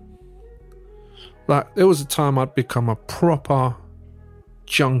problem. Like, there was a time I'd become a proper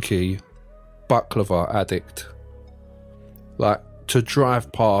junkie baklava addict. Like, to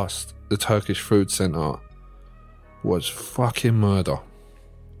drive past the Turkish food centre was fucking murder.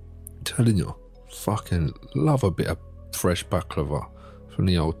 I'm telling you, fucking love a bit of fresh baklava from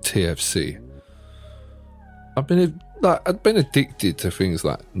the old TFC. I've been addicted to things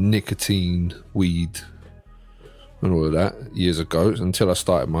like nicotine, weed, and all of that years ago until I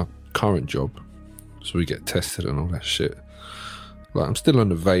started my current job. So we get tested and all that shit. Like, I'm still on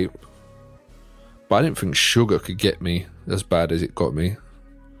the vape, but I didn't think sugar could get me as bad as it got me.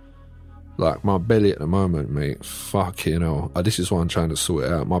 Like my belly at the moment, mate. Fucking hell. This is why I'm trying to sort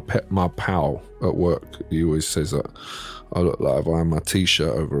it out. My pal at work, he always says that I look like if I had my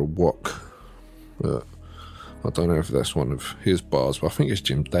t-shirt over a wok. But I don't know if that's one of his bars, but I think it's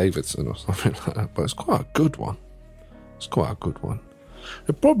Jim Davidson or something like that. But it's quite a good one. It's quite a good one.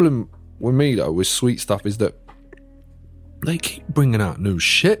 The problem with me though with sweet stuff is that they keep bringing out new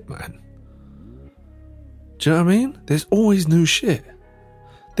shit, man. Do you know what I mean? There's always new shit.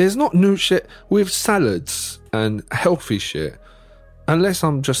 There's not new shit with salads and healthy shit, unless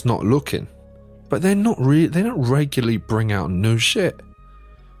I'm just not looking. But they don't regularly bring out new shit.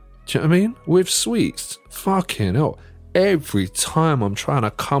 Do you know what I mean? With sweets, fucking hell. Every time I'm trying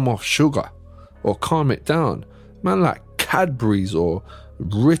to come off sugar or calm it down, man, like Cadbury's or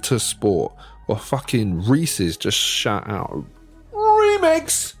Ritter Sport or fucking Reese's just shout out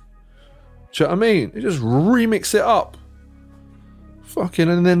remix. Do you know what I mean? They just remix it up. Fucking,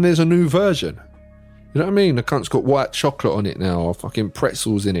 and then there's a new version. You know what I mean? The cunt's got white chocolate on it now, or fucking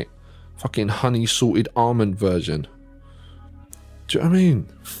pretzels in it. Fucking honey salted almond version. Do you know what I mean?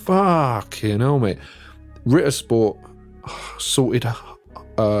 Fucking hell, mate. Ritter Sport salted,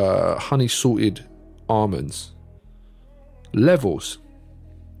 honey salted almonds. Levels.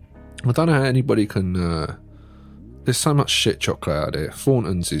 I don't know how anybody can. There's so much shit chocolate out there.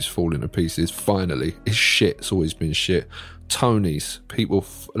 Thornton's is falling to pieces. Finally, it's shit. It's always been shit. Tony's, people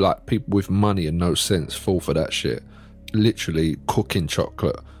with money and no sense fall for that shit. Literally cooking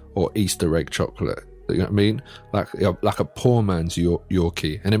chocolate or Easter egg chocolate. You know what I mean? Like a poor man's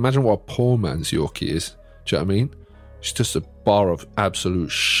Yorkie. And imagine what a poor man's Yorkie is. Do you know what I mean? It's just a bar of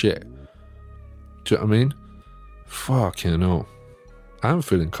absolute shit. Do you know what I mean? Fucking hell. I'm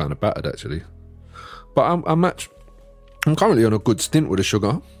feeling kind of battered actually. But I'm currently on a good stint with the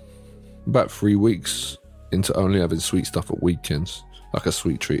sugar. About 3 weeks into only having sweet stuff at weekends, like a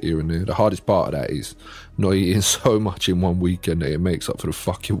sweet treat here and there. The hardest part of that is not eating so much in one weekend that it makes up for the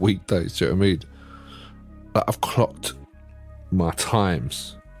fucking weekdays. Do you know what I mean? Like, I've clocked my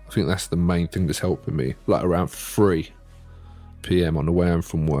times. I think that's the main thing that's helping me. Like around 3 p.m. on the way home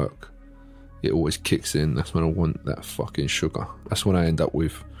from work, it always kicks in. That's when I want that fucking sugar. That's when I end up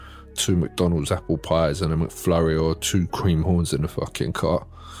with 2 McDonald's apple pies and a McFlurry or 2 cream horns in the fucking car.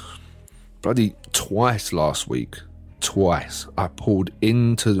 Bloody twice last week. Twice. I pulled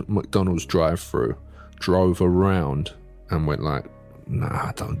into McDonald's drive-thru, drove around and went like,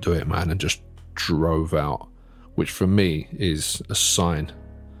 nah, don't do it, man, and just drove out. Which for me is a sign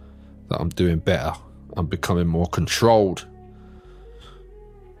that I'm doing better. I'm becoming more controlled.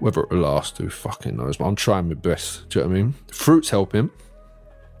 Whether it'll last, who fucking knows, but I'm trying my best. Do you know what I mean? Fruit's helping.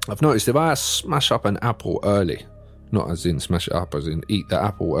 I've noticed if I smash up an apple early, not as in smash it up, as in eat the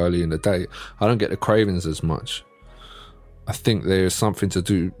apple early in the day, I don't get the cravings as much. I think there's something to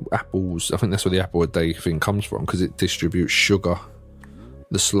do apples. I think that's where the apple a day thing comes from, because it distributes sugar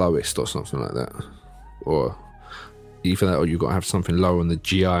the slowest or something like that. Or either that or you've got to have something low on the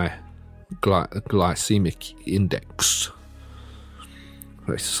GI glycemic index.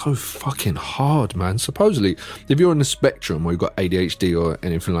 But it's so fucking hard, man. Supposedly, if you're on the spectrum or you've got ADHD or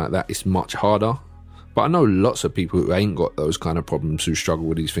anything like that, it's much harder. But I know lots of people who ain't got those kind of problems who struggle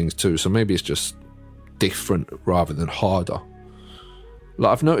with these things too. So maybe it's just different rather than harder.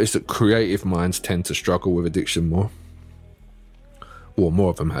 Like, I've noticed that creative minds tend to struggle with addiction more. Or more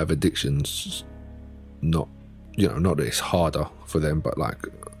of them have addictions. Not that it's harder for them, but like,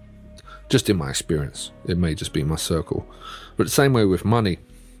 just in my experience, it may just be my circle. But the same way with money.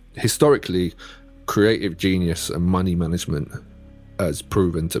 Historically, creative genius and money management has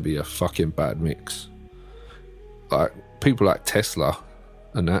proven to be a fucking bad mix. Like, people like Tesla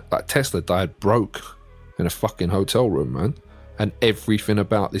and that, like Tesla died broke in a fucking hotel room, man. And everything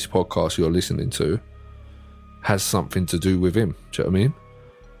about this podcast you're listening to has something to do with him. Do you know what I mean?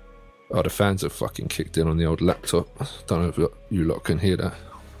 Oh, the fans have fucking kicked in on the old laptop. Don't know if you lot can hear that.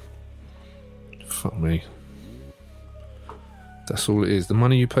 Fuck me. That's all it is. The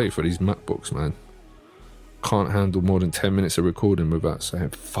money you pay for these MacBooks, man, can't handle more than 10 minutes of recording without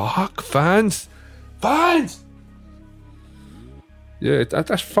saying, fuck, fans! Fans! Yeah,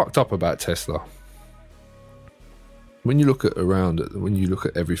 that's fucked up about Tesla. When you look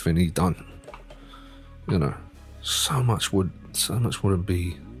at everything he's done, you know, so much wouldn't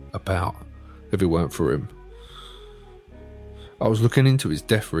be about if it weren't for him. I was looking into his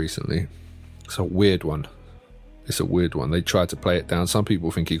death recently. It's a weird one. They tried to play it down. Some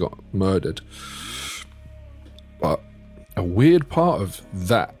people think he got murdered. But a weird part of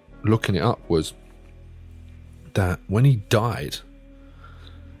that, looking it up, was that when he died,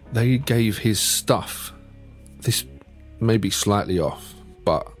 they gave his stuff, this may be slightly off,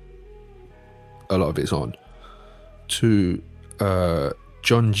 but a lot of it's on, to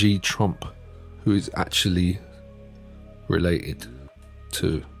John G. Trump, who is actually related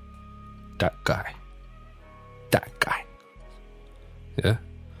to that guy. Yeah?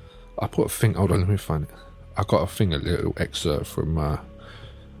 I put a thing, hold on, let me find it. I got a little excerpt from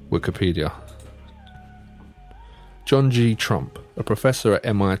Wikipedia. John G. Trump, a professor at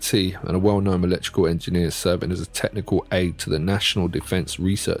MIT and a well-known electrical engineer serving as a technical aide to the National Defense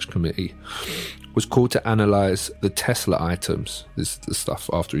Research Committee, was called to analyse the Tesla items, this is the stuff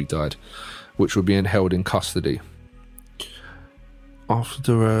after he died, which were being held in custody.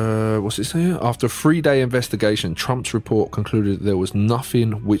 After a 3-day investigation, Trump's report concluded that there was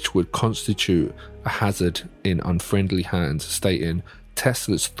nothing which would constitute a hazard in unfriendly hands, stating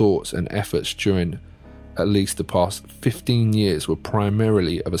Tesla's thoughts and efforts during at least the past 15 years were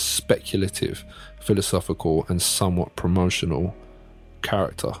primarily of a speculative, philosophical and somewhat promotional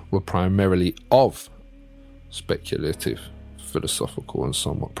character.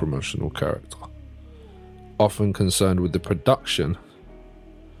 Often concerned with the production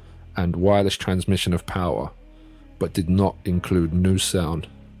and wireless transmission of power, but did not include new sound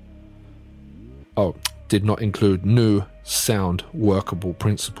workable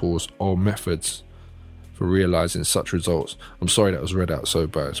principles or methods for realizing such results. I'm sorry that was read out so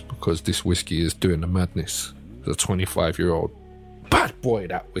bad, because this whiskey is doing the madness. It's a 25-year-old bad boy,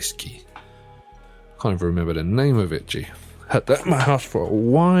 that whiskey. Can't even remember the name of it, G. Had that in my house for a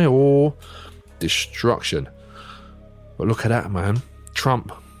while. Destruction. But look at that, man.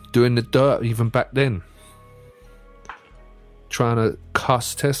 Trump doing the dirt even back then. Trying to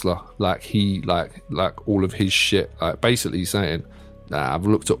cuss Tesla like all of his shit. Like basically saying, nah, I've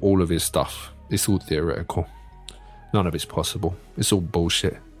looked at all of his stuff. It's all theoretical. None of it's possible. It's all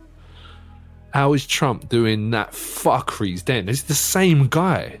bullshit. How is Trump doing that fuckeries then? It's the same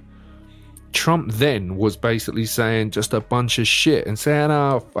guy. Trump then was basically saying just a bunch of shit and saying,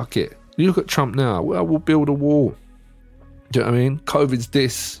 oh, fuck it. You look at Trump now, well, we'll build a wall. Do you know what I mean? COVID's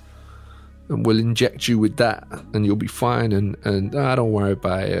this, and we'll inject you with that, and you'll be fine, and don't worry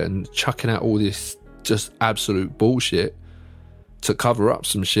about it, and chucking out all this just absolute bullshit to cover up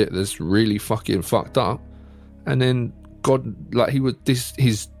some shit that's really fucking fucked up. And then God, like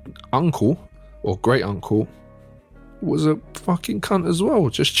his uncle or great uncle was a fucking cunt as well,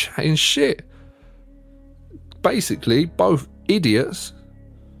 just chatting shit. Basically, both idiots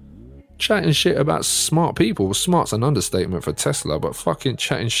chatting shit about smart people. Smart's an understatement for Tesla, but fucking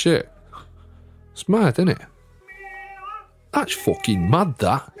chatting shit. It's mad, isn't it? That's fucking mad,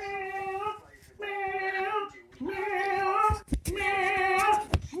 that.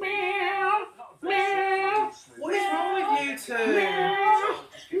 What is wrong with you two?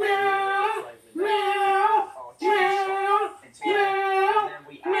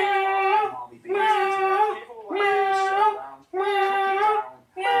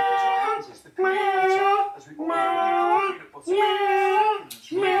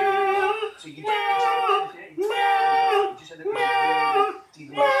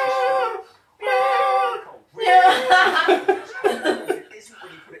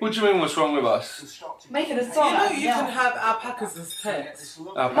 What do you mean, what's wrong with us? Making a song. You know you can have alpacas as pets.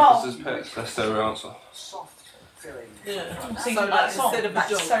 Alpacas as pets, that's their answer. Yeah. Singing So that like song. instead of a That's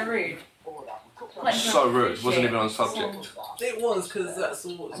dog. so rude. So rude, wasn't even on subject. It was, because that's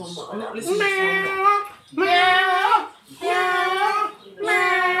all what's on my... I'm not listening to this one.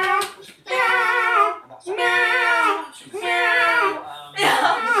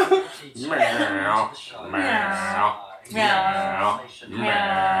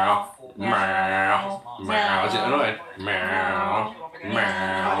 Is it annoying? Meow.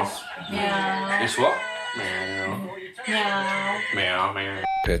 It's what? Meow.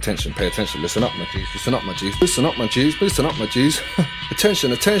 Pay attention, listen up, my G's, listen up, my G's, listen up, my G's, listen up, my G's. Attention,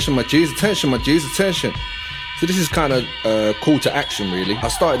 my G's, attention, my G's, attention. So this is kind of call to action, really. I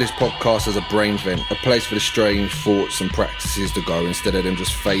started this podcast as a brain vent, a place for the strange thoughts and practices to go instead of them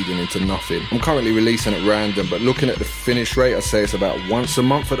just fading into nothing. I'm currently releasing at random, but looking at the finish rate, I'd say it's about once a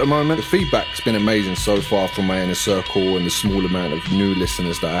month at the moment. The feedback's been amazing so far from my inner circle and the small amount of new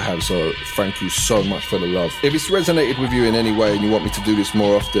listeners that I have, so thank you so much for the love. If it's resonated with you in any way and you want me to do this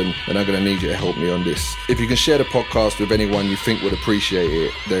more often, then I'm going to need you to help me on this. If you can share the podcast with anyone you think would appreciate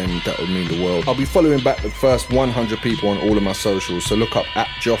it, then that would mean the world. I'll be following back the first 100 people on all of my socials, so look up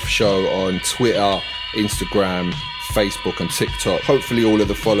 @Joff Show on Twitter, Instagram, Facebook and TikTok. Hopefully all of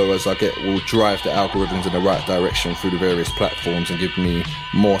the followers I get will drive the algorithms in the right direction through the various platforms and give me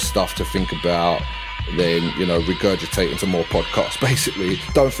more stuff to think about then, you know, regurgitate into more podcasts, basically.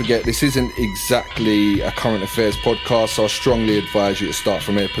 Don't forget, this isn't exactly a current affairs podcast, so I strongly advise you to start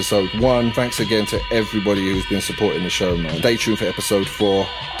from episode 1. Thanks again to everybody who's been supporting the show, man. Stay tuned for episode 4.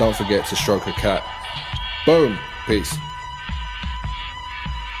 Don't forget to stroke a cat. Boom. Peace.